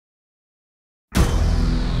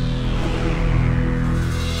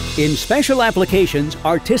In special applications,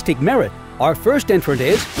 artistic merit, our first entrant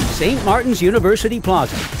is St. Martin's University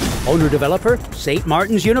Plaza. Owner-developer, St.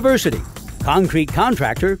 Martin's University. Concrete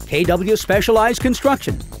contractor, KW Specialized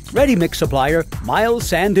Construction. Ready-mix supplier, Miles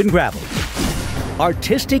Sand and Gravel.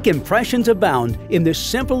 Artistic impressions abound in this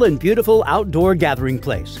simple and beautiful outdoor gathering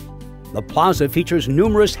place. The plaza features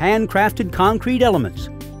numerous handcrafted concrete elements.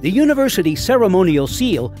 The university ceremonial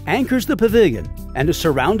seal anchors the pavilion and is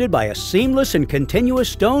surrounded by a seamless and continuous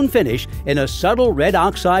stone finish in a subtle red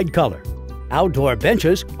oxide color. Outdoor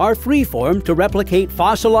benches are free-formed to replicate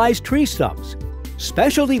fossilized tree stumps.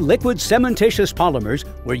 Specialty liquid cementitious polymers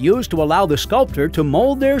were used to allow the sculptor to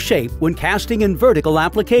mold their shape when casting in vertical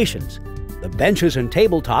applications. The benches and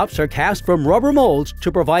tabletops are cast from rubber molds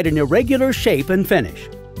to provide an irregular shape and finish.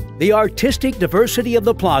 The artistic diversity of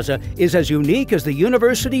the plaza is as unique as the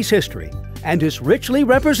university's history and is richly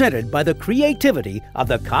represented by the creativity of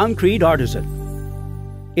the concrete artisan.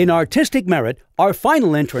 In artistic merit, our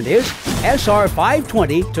final entrant is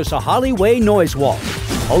SR520 to Sahali Way Noise Wall.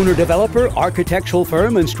 Owner-developer, architectural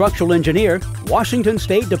firm and structural engineer, Washington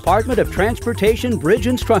State Department of Transportation Bridge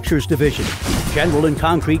and Structures Division. General and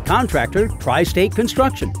concrete contractor, Tri-State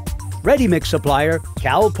Construction. Ready-mix supplier,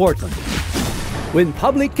 Cal Portland. When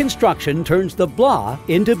public construction turns the blah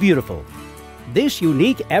into beautiful. This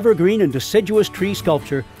unique evergreen and deciduous tree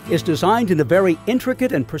sculpture is designed in a very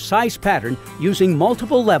intricate and precise pattern using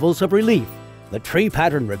multiple levels of relief. The tree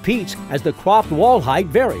pattern repeats as the cropped wall height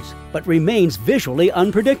varies, but remains visually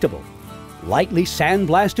unpredictable. Lightly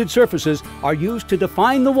sandblasted surfaces are used to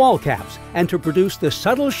define the wall caps and to produce the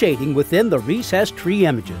subtle shading within the recessed tree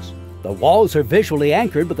images. The walls are visually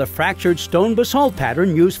anchored with a fractured stone basalt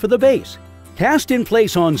pattern used for the base. Cast in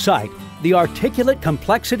place on site, the articulate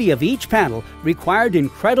complexity of each panel required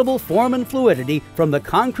incredible form and fluidity from the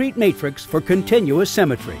concrete matrix for continuous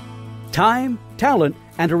symmetry. Time, talent,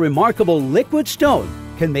 and a remarkable liquid stone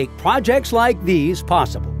can make projects like these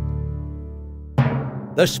possible.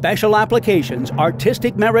 The Special Applications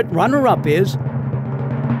Artistic Merit runner-up is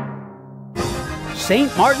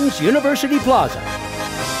St. Martin's University Plaza.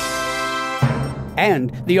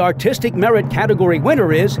 And the Artistic Merit category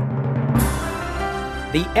winner is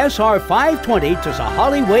the SR520 to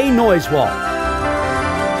Sahali Way Noise Wall.